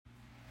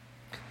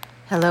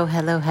Hello,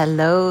 hello,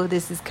 hello.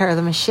 This is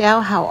Carla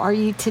Michelle. How are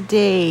you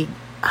today?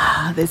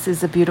 This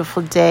is a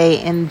beautiful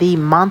day in the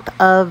month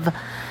of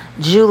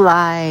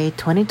July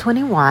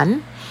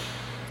 2021.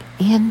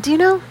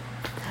 And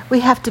we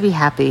have to be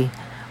happy.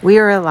 We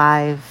are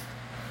alive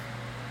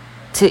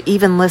to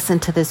even listen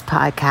to this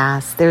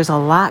podcast. There's a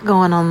lot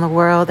going on in the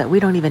world that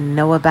we don't even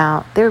know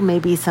about. There may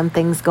be some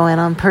things going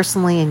on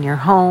personally in your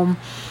home,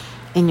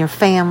 in your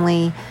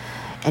family,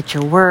 at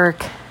your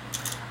work.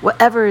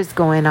 Whatever is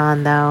going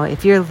on, though,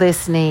 if you're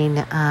listening,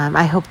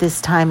 I hope this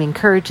time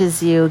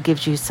encourages you,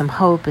 gives you some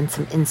hope and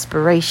some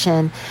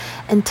inspiration,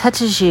 and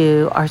touches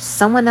you or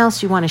someone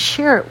else you want to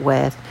share it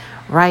with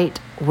right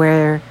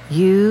where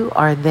you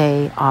or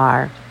they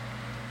are.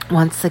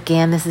 Once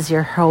again, this is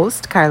your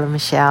host, Carla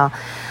Michelle,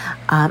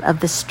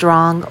 of the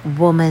Strong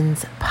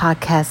Woman's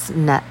Podcast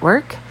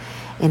Network.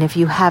 And if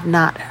you have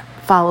not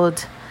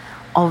followed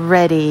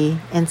already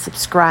and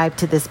subscribe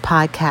to this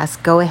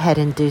podcast, go ahead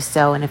and do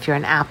so. And if you're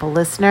an Apple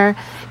listener,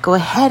 go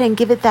ahead and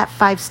give it that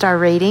 5-star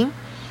rating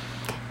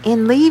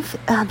and leave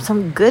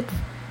some good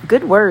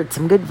words,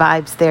 some good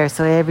vibes there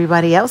so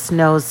everybody else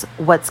knows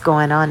what's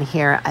going on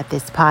here at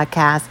this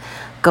podcast.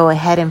 Go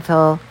ahead and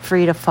feel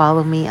free to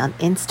follow me on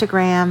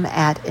Instagram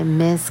at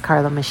Miss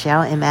Carla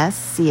Michelle,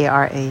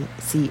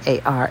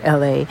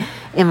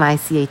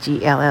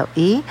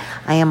 MSCarlaMichelle.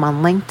 I am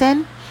on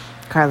LinkedIn,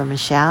 Carla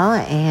Michelle,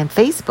 and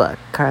Facebook,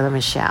 Carla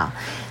Michelle.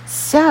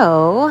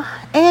 So,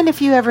 and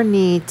if you ever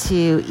need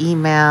to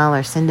email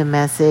or send a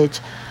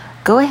message,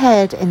 go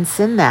ahead and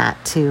send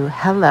that to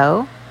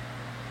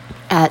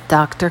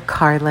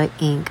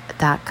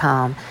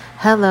hello@drcarlainc.com.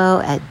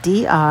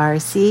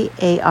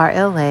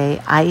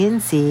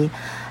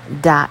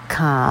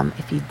 hello@drcarlainc.com.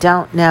 If you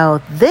don't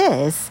know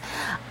this,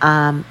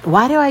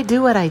 why do I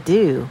do what I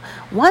do?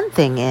 One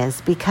thing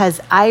is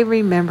because I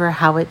remember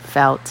how it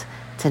felt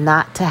to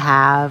not to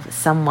have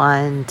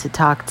someone to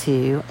talk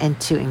to and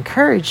to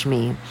encourage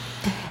me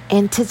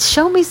and to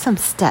show me some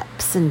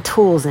steps and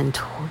tools and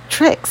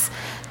tricks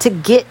to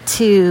get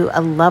to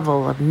a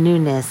level of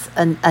newness,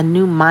 a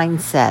new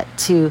mindset,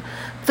 to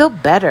feel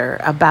better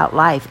about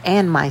life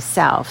and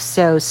myself.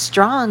 So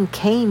strong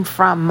came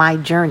from my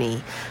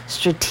journey.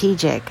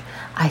 Strategic,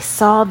 I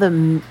saw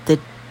the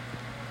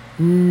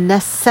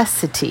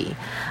necessity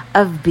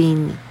of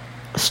being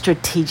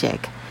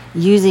strategic,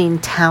 using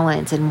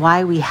talents and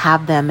why we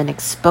have them and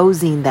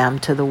exposing them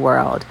to the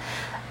world.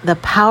 The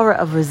power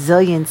of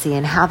resiliency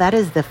and how that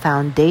is the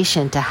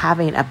foundation to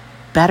having a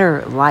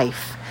better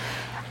life.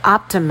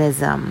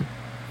 Optimism.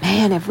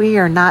 Man, if we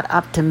are not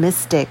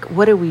optimistic,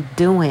 what are we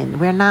doing?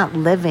 We're not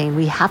living.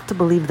 We have to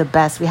believe the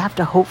best. We have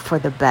to hope for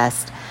the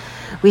best.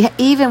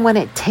 Even when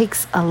it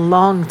takes a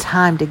long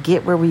time to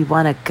get where we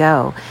want to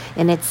go,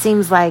 and it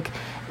seems like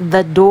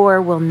the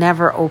door will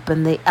never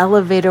open. The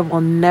elevator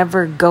will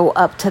never go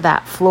up to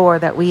that floor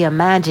that we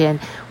imagine.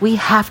 We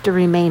have to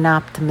remain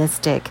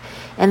optimistic.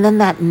 And then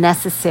that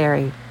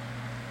necessary,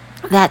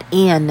 that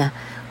in.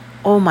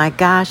 Oh my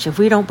gosh, if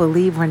we don't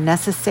believe we're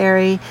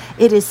necessary,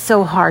 it is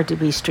so hard to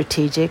be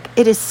strategic.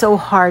 It is so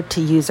hard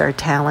to use our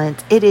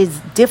talents. It is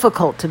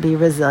difficult to be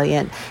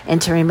resilient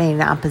and to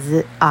remain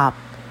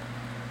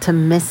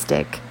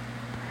optimistic.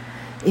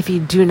 If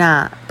you do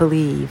not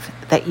believe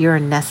that you're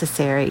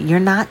necessary, you're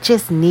not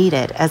just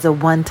needed as a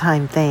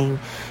one-time thing.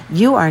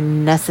 You are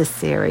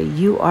necessary.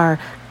 You are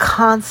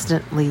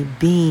constantly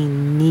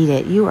being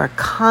needed. You are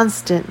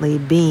constantly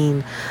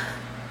being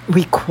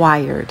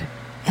required.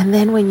 And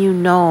then when you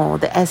know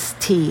the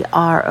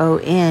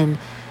STRON,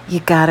 you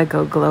gotta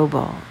go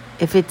global.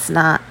 If it's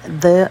not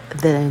the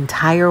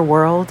entire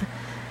world,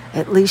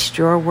 at least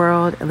your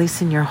world, at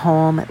least in your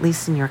home, at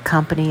least in your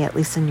company, at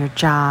least in your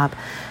job,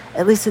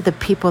 at least with the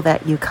people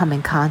that you come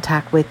in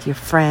contact with, your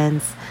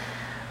friends,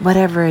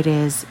 whatever it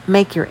is,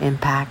 make your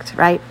impact,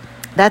 right?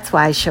 That's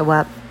why I show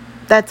up.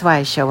 That's why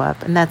I show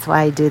up. And that's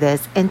why I do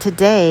this. And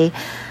today,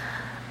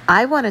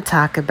 I want to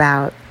talk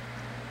about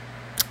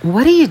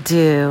what do you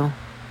do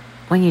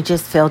when you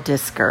just feel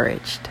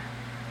discouraged?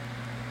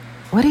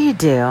 What do you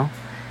do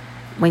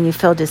when you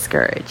feel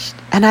discouraged?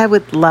 And I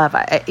would love,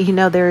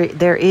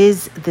 there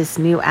is this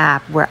new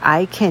app where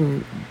I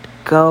can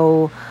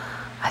go,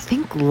 I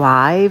think,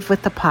 live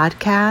with the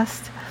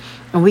podcast,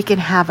 and we can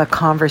have a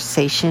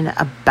conversation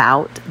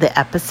about the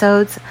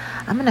episodes.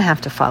 I'm going to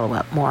have to follow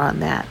up more on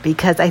that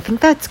because I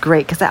think that's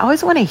great because I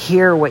always want to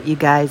hear what you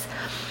guys,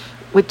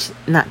 which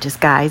not just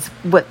guys,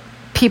 what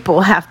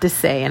people have to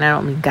say. And I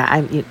don't mean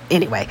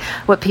anyway,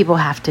 what people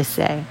have to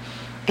say.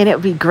 And it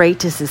would be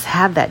great to just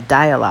have that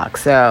dialogue.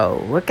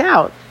 So look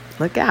out,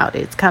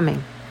 it's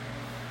coming.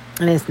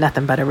 And it's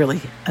nothing but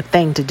a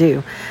thing to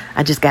do.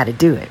 I just got to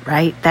do it,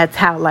 right? That's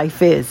how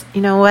life is.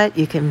 You know what?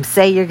 You can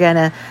say you're going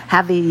to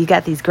you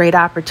got these great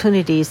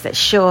opportunities that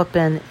show up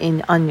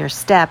on your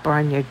step or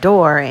on your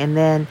door, and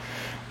then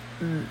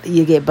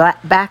you get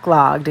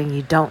backlogged and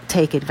you don't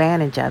take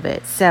advantage of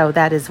it. So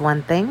that is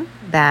one thing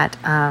that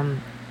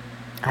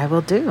I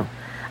will do.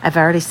 I've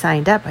already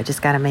signed up. I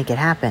just got to make it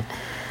happen.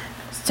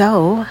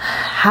 So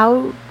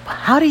how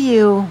do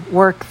you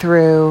work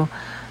through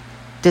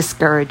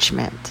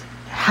discouragement?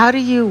 How do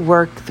you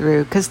work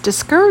through? Because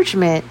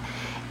discouragement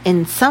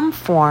in some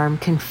form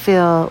can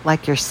feel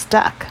like you're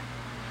stuck,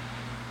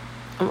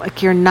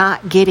 like you're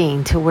not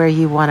getting to where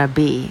you want to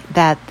be.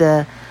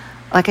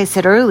 Like I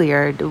said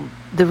earlier,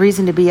 the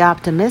reason to be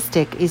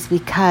optimistic is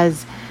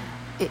because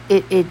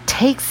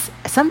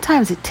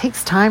sometimes it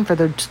takes time for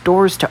those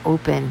doors to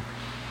open,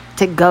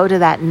 to go to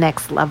that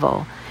next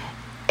level.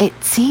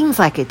 It seems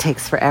like it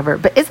takes forever,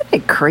 but isn't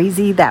it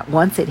crazy that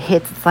once it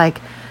hits, it's like,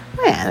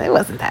 man, it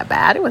wasn't that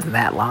bad. It wasn't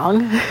that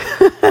long.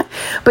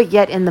 But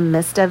yet in the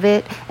midst of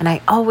it, and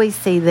I always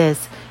say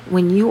this,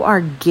 when you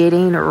are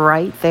getting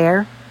right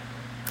there,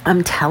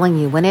 I'm telling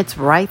you, when it's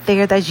right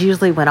there, that's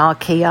usually when all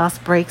chaos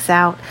breaks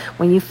out,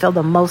 when you feel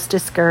the most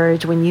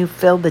discouraged, when you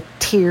feel the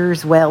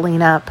tears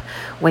welling up,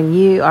 when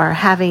you are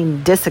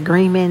having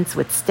disagreements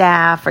with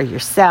staff or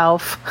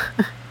yourself.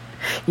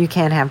 You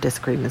can't have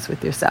disagreements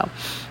with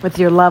yourself, with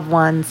your loved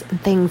ones,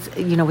 and things,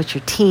 with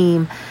your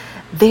team.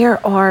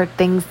 There are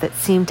things that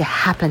seem to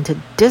happen to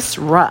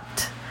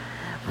disrupt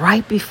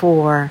right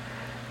before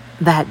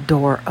that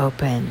door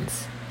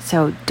opens.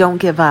 So don't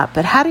give up.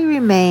 But how do you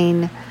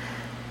remain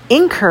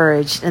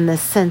encouraged in the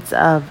sense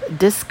of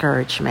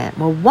discouragement?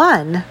 Well,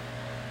 one,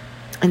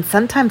 and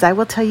sometimes I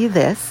will tell you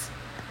this,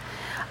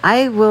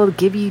 I will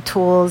give you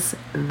tools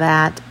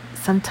that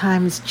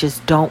sometimes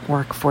just don't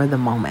work for the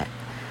moment.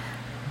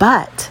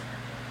 But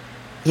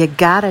you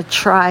gotta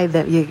try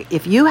them.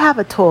 If you have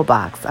a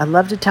toolbox, I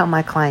love to tell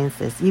my clients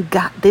this.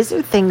 These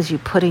are things you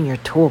put in your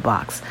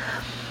toolbox.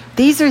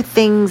 These are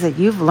things that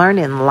you've learned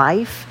in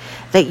life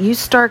that you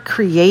start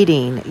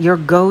creating your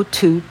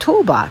go-to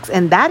toolbox.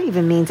 And that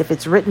even means if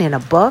it's written in a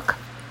book,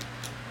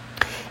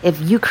 if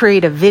you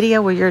create a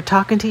video where you're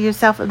talking to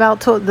yourself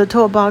about the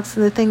toolbox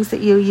and the things that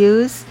you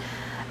use,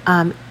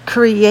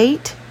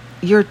 create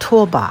your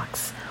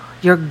toolbox,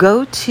 your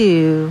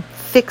go-to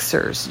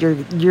fixers,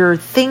 your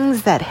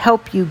things that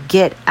help you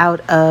get out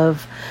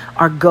of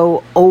or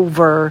go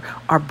over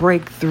or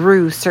break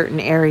through certain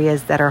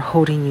areas that are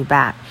holding you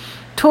back.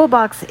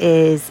 Toolbox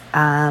is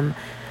some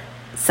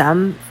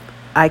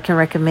I can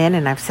recommend,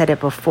 and I've said it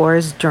before,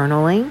 is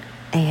journaling.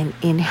 And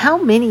in how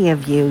many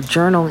of you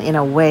journal in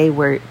a way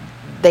where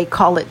they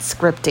call it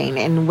scripting,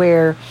 and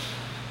where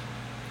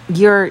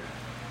you're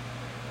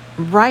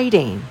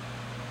writing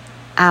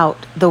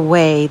out the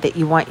way that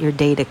you want your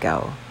day to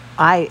go?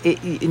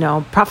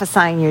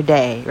 Prophesying your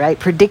day, right?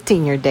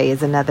 Predicting your day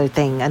is another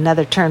thing,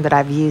 another term that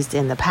I've used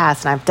in the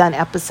past, and I've done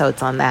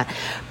episodes on that.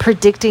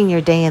 Predicting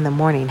your day in the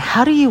morning.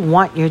 How do you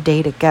want your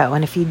day to go?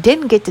 And if you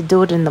didn't get to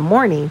do it in the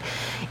morning,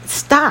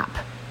 stop.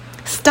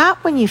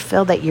 Stop when you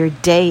feel that your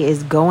day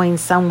is going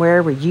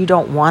somewhere where you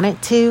don't want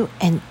it to,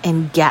 and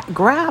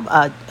grab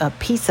a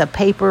piece of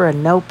paper, a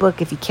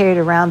notebook, if you carry it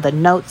around, the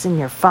notes in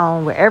your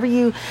phone, wherever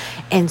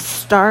and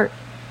start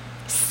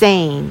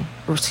writing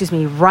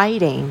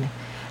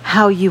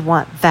how you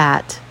want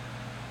that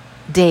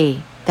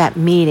day, that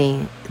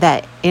meeting,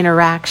 that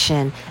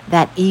interaction,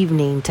 that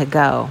evening to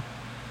go.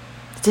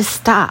 Just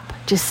stop.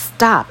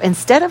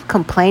 Instead of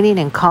complaining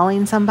and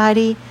calling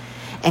somebody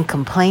and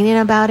complaining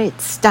about it,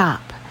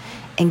 stop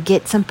and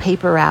get some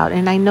paper out.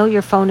 And I know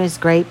your phone is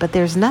great, but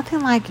there's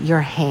nothing like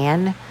your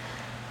hand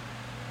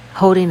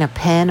holding a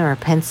pen or a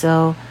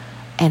pencil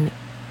and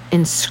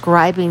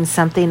inscribing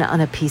something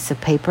on a piece of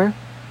paper,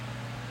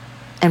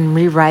 and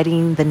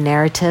rewriting the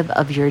narrative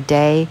of your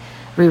day,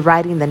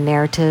 rewriting the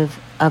narrative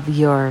of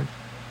your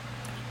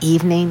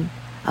evening,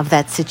 of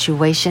that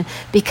situation.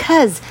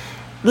 Because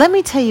let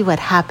me tell you what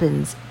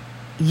happens.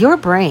 Your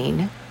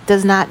brain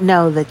does not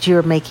know that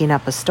you're making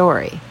up a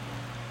story.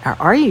 Or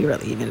are you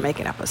really even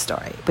making up a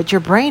story? But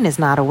your brain is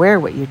not aware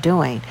of what you're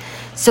doing.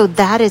 So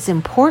that is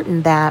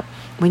important, that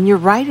when you're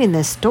writing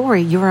this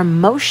story, your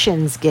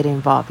emotions get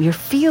involved, your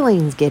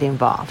feelings get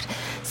involved.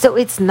 So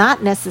it's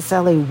not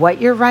necessarily what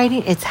you're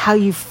writing, it's how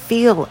you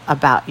feel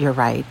about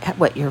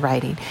what you're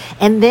writing.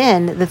 And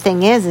then the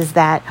thing is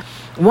that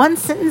one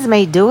sentence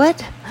may do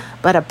it,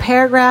 but a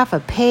paragraph,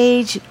 a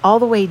page, all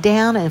the way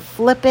down, and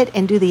flip it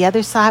and do the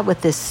other side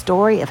with this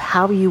story of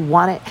how you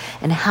want it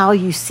and how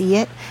you see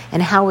it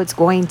and how it's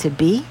going to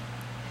be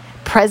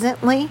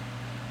presently,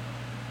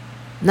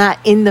 not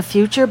in the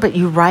future, but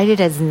you write it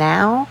as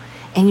now.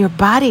 And your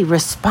body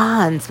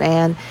responds,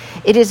 man.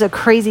 It is a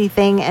crazy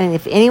thing. And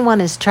if anyone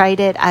has tried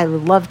it, I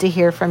would love to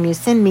hear from you.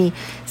 Send me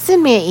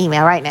an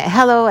email right now.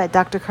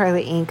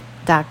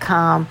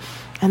 hello@drcarlainc.com.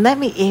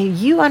 And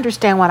you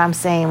understand what I'm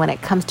saying when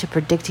it comes to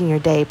predicting your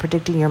day,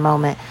 predicting your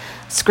moment,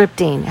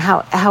 scripting,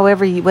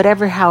 however you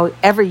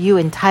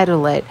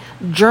entitle it,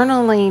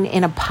 journaling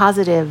in a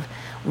positive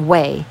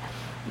way.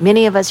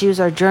 Many of us use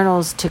our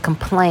journals to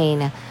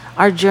complain.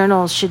 Our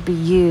journals should be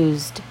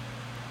used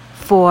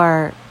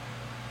for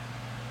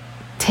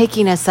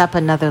taking us up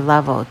another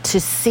level, to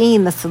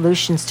seeing the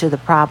solutions to the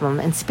problem.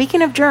 And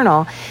speaking of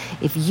journal,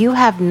 if you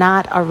have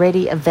not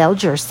already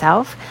availed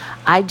yourself,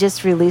 I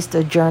just released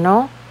a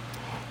journal.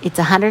 It's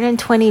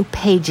 120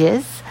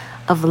 pages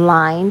of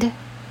lined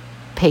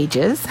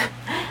pages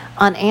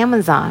on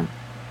Amazon.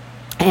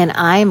 And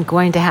I'm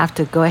going to have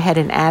to go ahead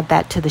and add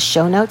that to the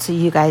show notes so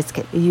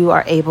you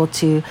are able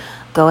to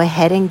go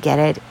ahead and get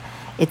it.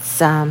 It's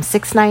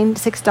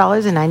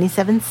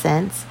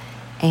 $6.97,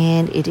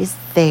 and it is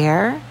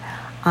there.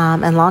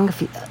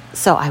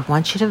 So I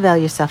want you to avail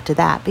yourself to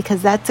that,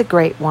 because that's a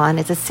great one.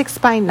 It's a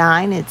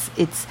 6x9.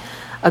 It's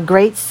a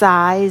great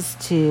size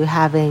to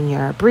have in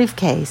your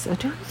briefcase. Or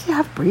do you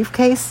have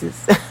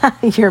briefcases?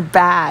 Your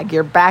bag,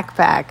 your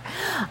backpack,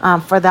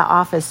 for the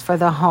office, for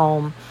the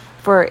home,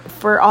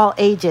 for all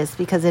ages,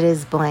 because it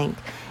is blank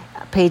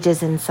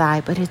pages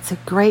inside. But it's a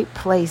great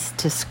place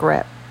to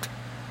script,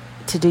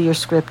 to do your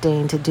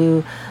scripting,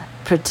 to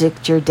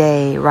predict your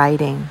day,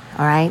 writing.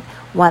 All right.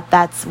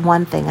 That's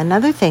one thing.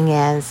 Another thing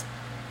is,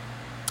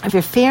 if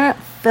you're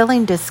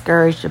feeling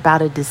discouraged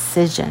about a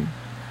decision,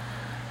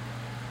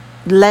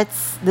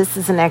 this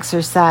is an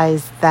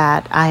exercise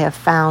that I have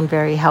found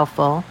very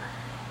helpful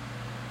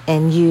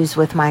and use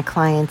with my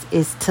clients,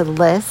 is to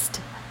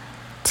list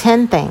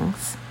 10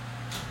 things.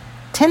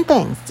 10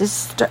 things.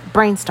 Just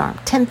brainstorm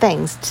 10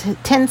 things,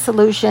 10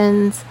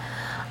 solutions,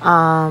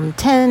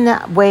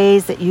 10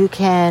 ways that you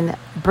can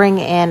bring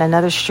in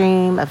another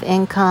stream of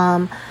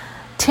income,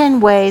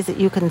 10 ways that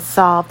you can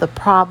solve the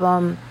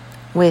problem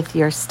with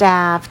your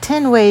staff,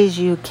 10 ways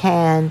you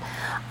can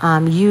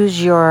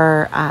use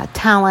your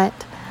talent.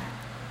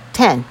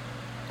 10,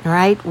 all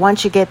right?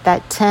 Once you get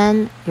that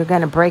 10, you're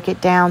going to break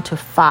it down to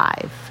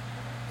 5.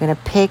 You're going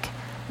to pick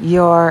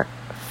your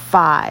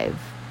 5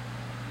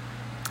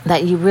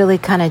 that you really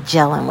kind of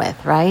gelling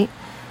with, right?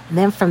 And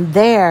then from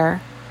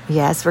there,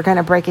 yes, we're going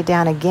to break it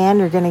down again.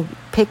 You're going to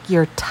pick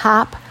your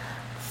top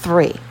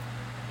 3.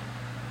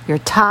 Your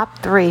top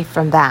 3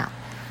 from that.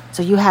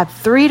 So you have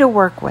 3 to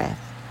work with.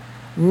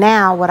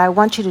 Now, what I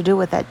want you to do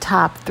with that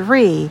top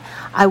 3,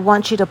 I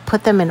want you to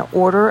put them in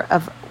order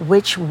of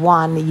which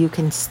one you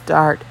can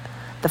start.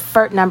 The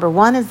first, number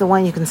 1 is the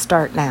one you can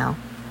start now.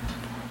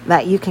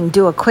 That you can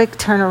do a quick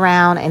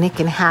turnaround, and it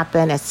can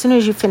happen as soon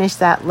as you finish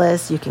that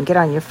list. You can get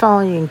on your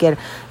phone, you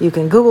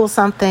can Google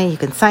something, you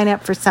can sign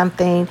up for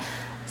something,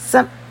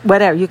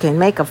 whatever. You can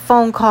make a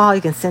phone call,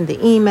 you can send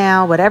the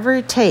email, whatever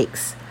it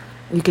takes.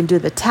 You can do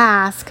the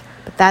task.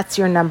 But that's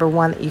your number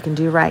 1 that you can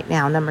do right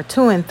now. Number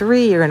 2 and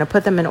 3, you're going to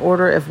put them in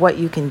order of what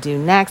you can do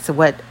next,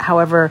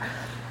 however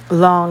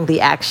long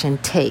the action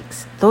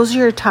takes. Those are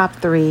your top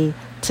 3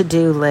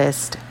 to-do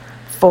list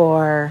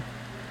for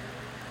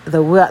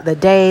the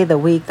day, the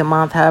week, the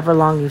month, however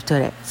long you've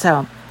done it.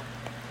 So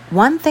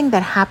one thing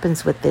that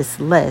happens with this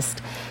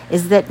list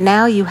is that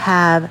now you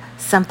have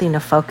something to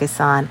focus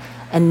on,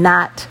 and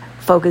not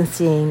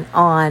focusing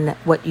on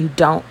what you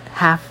don't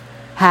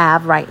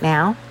have right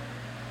now.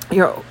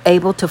 You're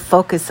able to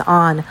focus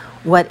on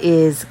what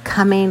is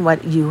coming,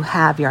 what you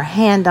have your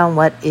hand on,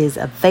 what is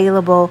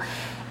available,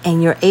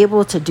 and you're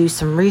able to do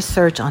some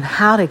research on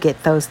how to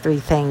get those 3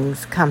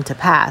 things come to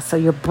pass. So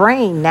your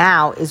brain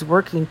now is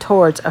working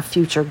towards a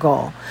future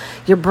goal.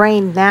 Your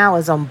brain now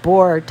is on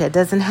board. It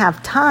doesn't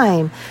have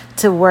time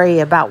to worry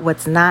about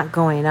what's not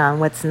going on,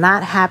 what's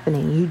not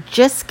happening. You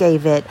just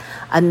gave it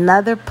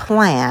another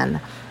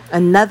plan,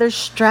 another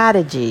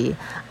strategy,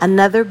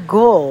 another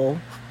goal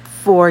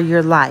for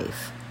your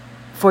life,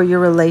 for your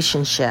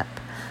relationship,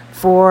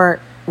 for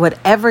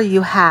whatever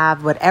you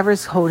have,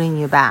 whatever's holding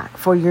you back,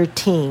 for your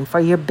team, for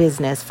your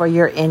business, for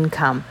your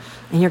income,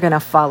 and you're going to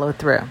follow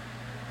through.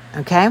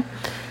 Okay?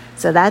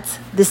 So that's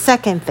the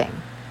second thing.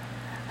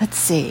 Let's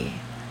see.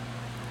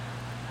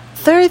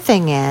 Third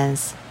thing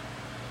is,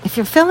 if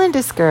you're feeling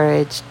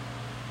discouraged,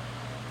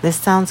 this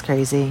sounds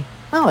crazy.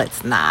 Well,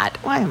 it's not.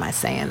 Why am I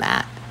saying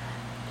that?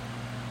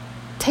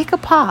 Take a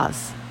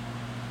pause.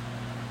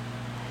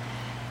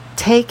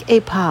 Take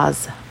a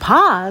pause.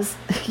 Pause?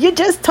 You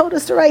just told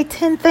us to write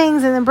 10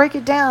 things and then break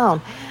it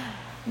down.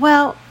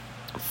 Well,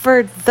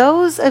 for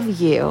those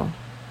of you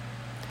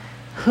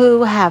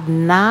who have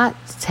not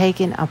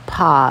taken a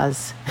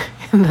pause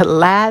in the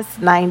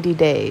last 90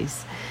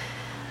 days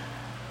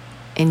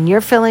and you're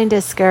feeling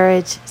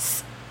discouraged,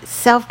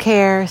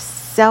 self-care,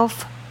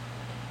 self-pace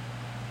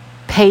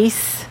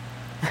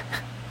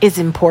is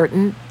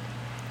important.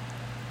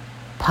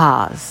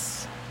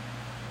 Pause.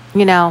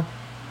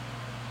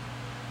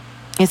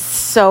 It's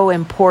so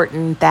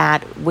important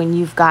that when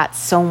you've got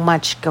so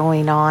much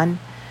going on,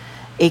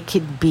 it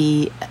could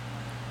be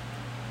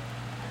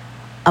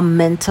a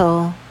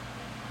mental,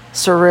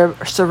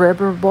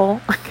 cerebral,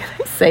 can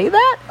I say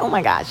that? Oh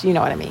my gosh, you know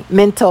what I mean.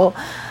 Mental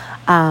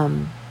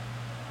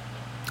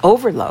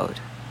overload.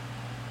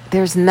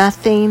 There's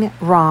nothing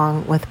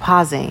wrong with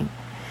pausing.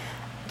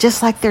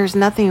 Just like there's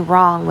nothing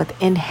wrong with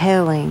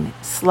inhaling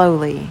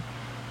slowly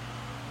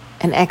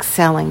and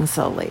exhaling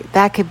slowly.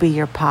 That could be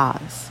your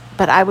pause.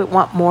 But I would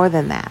want more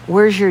than that.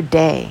 Where's your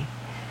day?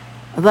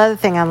 Another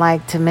thing I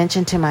like to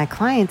mention to my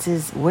clients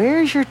is,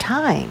 where's your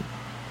time?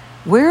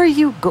 Where are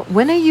you?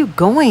 When are you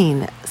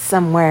going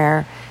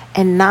somewhere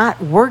and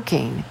not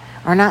working,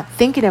 or not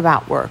thinking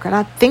about work, or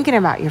not thinking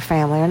about your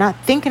family, or not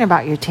thinking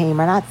about your team,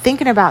 or not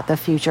thinking about the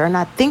future, or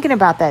not thinking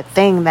about that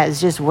thing that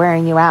is just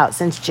wearing you out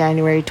since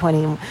January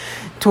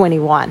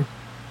 2021?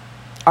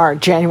 or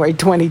January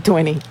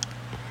 2020.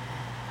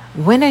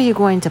 When are you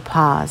going to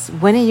pause?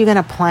 When are you going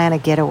to plan a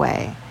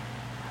getaway?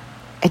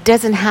 It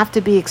doesn't have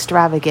to be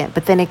extravagant,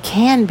 but then it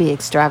can be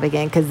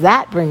extravagant because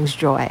that brings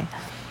joy.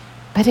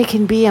 But it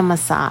can be a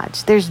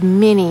massage. There's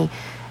many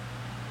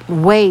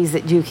ways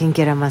that you can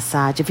get a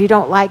massage. If you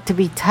don't like to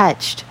be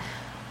touched,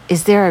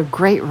 is there a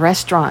great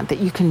restaurant that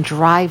you can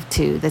drive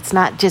to that's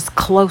not just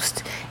close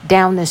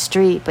down the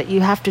street, but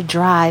you have to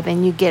drive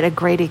and you get a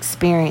great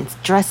experience?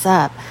 Dress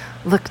up,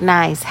 look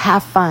nice,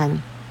 have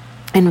fun.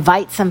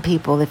 Invite some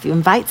people. If you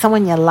invite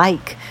someone you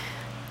like,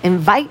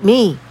 invite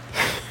me.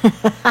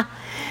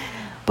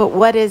 But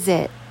what is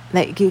it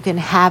that you can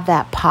have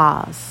that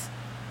pause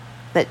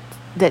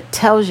that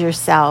tells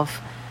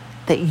yourself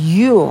that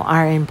you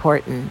are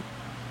important?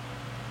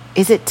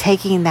 Is it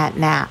taking that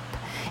nap?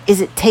 Is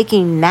it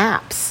taking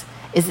naps?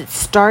 Is it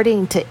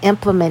starting to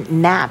implement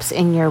naps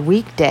in your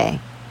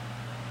weekday?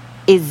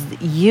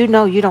 You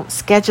don't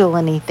schedule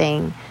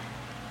anything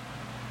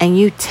and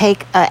you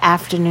take an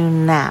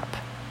afternoon nap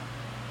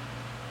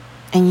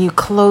and you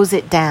close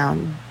it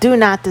down. Do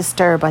not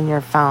disturb on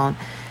your phone.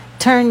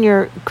 Turn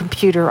your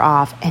computer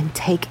off and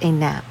take a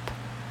nap.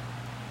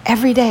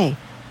 Every day.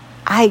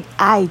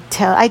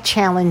 I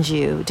challenge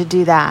you to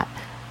do that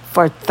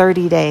for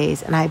 30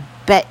 days, and I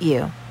bet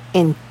you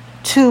in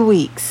 2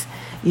 weeks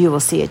you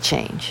will see a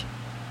change.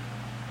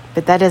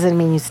 But that doesn't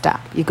mean you stop.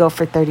 You go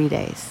for 30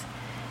 days.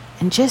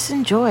 And just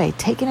enjoy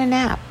taking a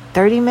nap.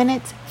 30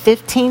 minutes,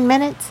 15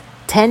 minutes,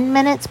 10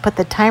 minutes. Put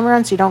the timer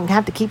on so you don't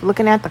have to keep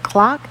looking at the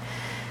clock.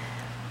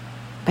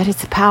 But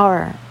it's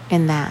power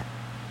in that.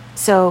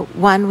 So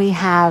one, we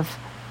have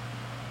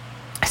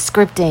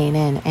scripting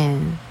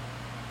and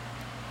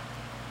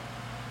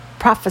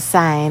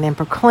prophesying and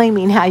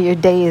proclaiming how your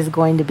day is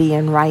going to be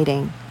in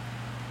writing.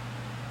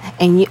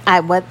 And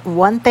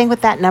one thing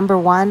with that, number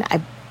one,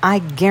 I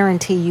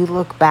guarantee you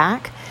look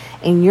back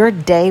and your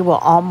day will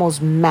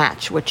almost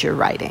match what you're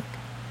writing.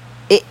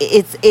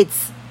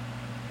 It's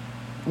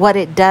what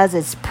it does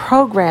is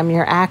program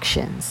your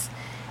actions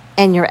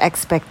and your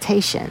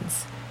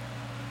expectations.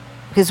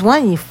 Because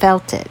one, you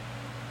felt it.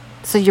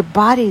 So your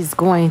body's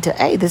going to,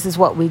 hey, this is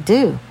what we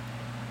do.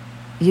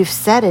 You've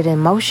set it in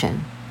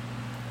motion.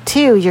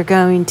 2, you're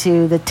going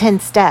to the 10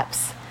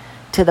 steps,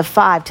 to the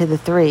 5, to the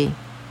 3.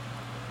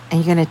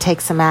 And you're going to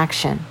take some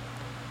action.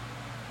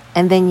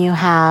 And then you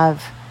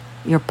have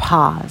your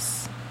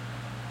pause.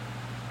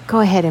 Go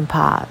ahead and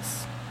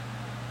pause.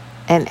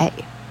 And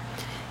hey,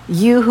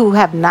 you who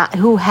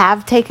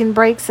have taken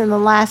breaks in the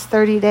last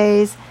 30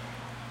 days,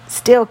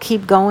 still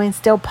keep going,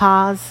 still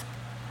pause.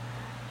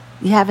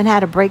 You haven't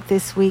had a break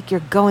this week.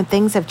 You're going,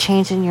 things have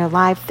changed in your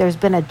life. There's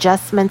been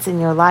adjustments in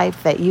your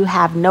life that you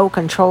have no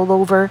control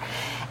over,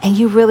 and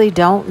you really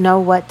don't know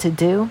what to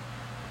do.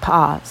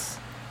 Pause.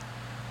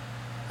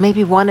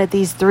 Maybe one of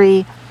these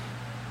 3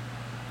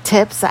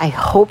 tips, I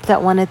hope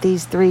that one of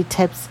these 3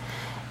 tips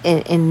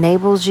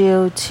enables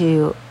you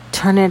to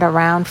turn it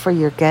around for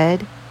your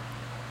good.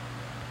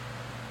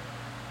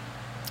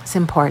 It's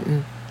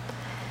important.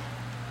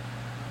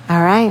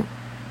 All right.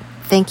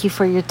 Thank you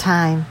for your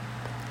time.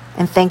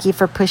 And thank you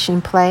for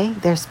pushing play.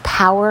 There's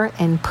power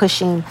in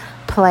pushing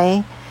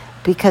play,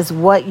 because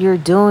what you're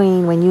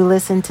doing when you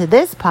listen to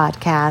this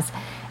podcast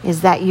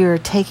is that you're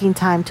taking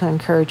time to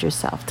encourage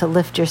yourself, to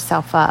lift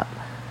yourself up,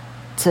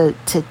 to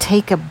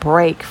take a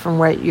break from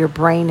where your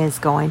brain is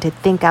going, to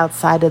think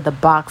outside of the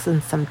box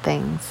in some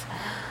things.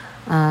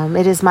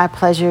 It is my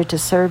pleasure to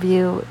serve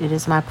you. It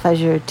is my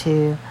pleasure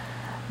to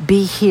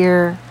be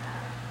here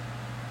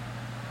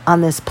on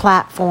this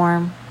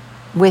platform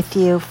with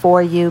you,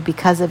 for you,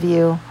 because of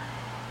you.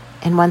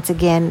 And once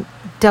again,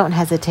 don't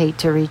hesitate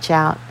to reach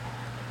out.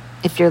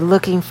 If you're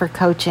looking for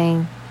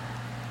coaching,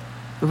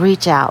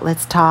 reach out.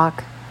 Let's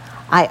talk.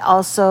 I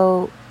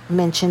also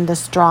mentioned the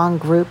strong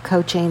group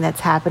coaching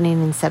that's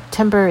happening in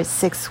September. It's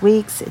 6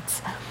 weeks.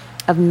 It's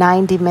of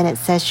 90-minute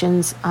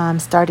sessions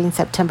starting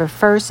September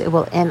 1st. It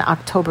will end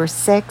October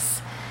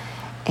 6th.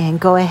 And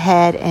go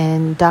ahead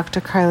and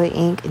Dr. Carla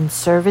Inc. in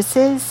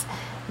services.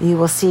 You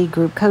will see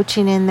group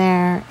coaching in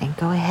there, and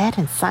go ahead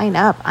and sign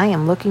up. I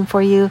am looking for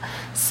you.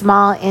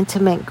 Small,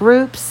 intimate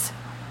groups.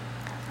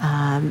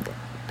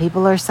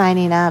 People are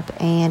signing up,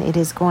 and it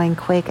is going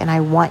quick, and I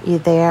want you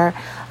there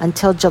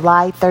until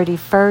July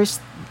 31st.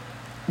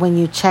 When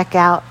you check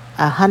out,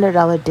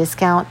 $100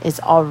 discount is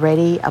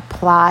already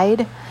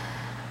applied.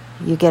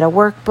 You get a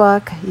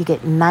workbook. You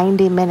get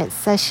 90-minute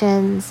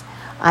sessions.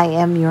 I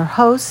am your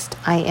host.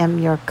 I am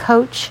your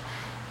coach,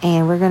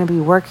 and we're going to be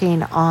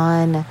working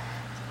on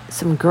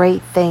some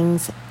great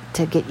things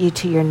to get you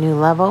to your new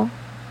level,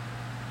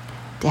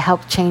 to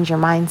help change your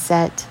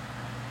mindset,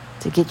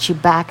 to get you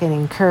back and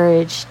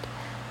encouraged,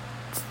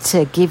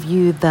 to give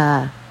you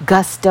the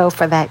gusto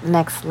for that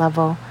next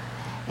level,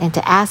 and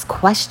to ask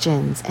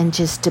questions, and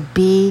just to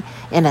be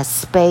in a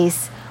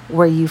space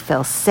where you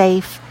feel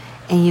safe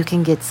and you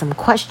can get some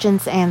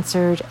questions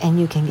answered and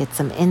you can get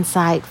some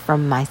insight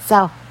from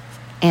myself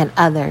and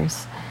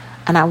others.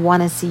 And I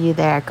want to see you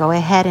there. Go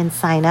ahead and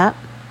sign up.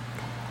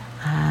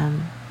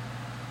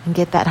 And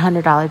get that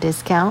 $100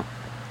 discount.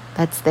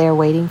 that's there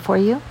waiting for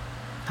you.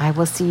 I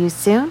will see you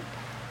soon.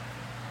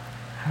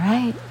 All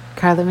right.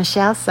 Carla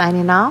Michelle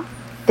signing off.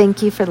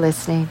 Thank you for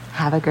listening.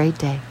 Have a great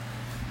day.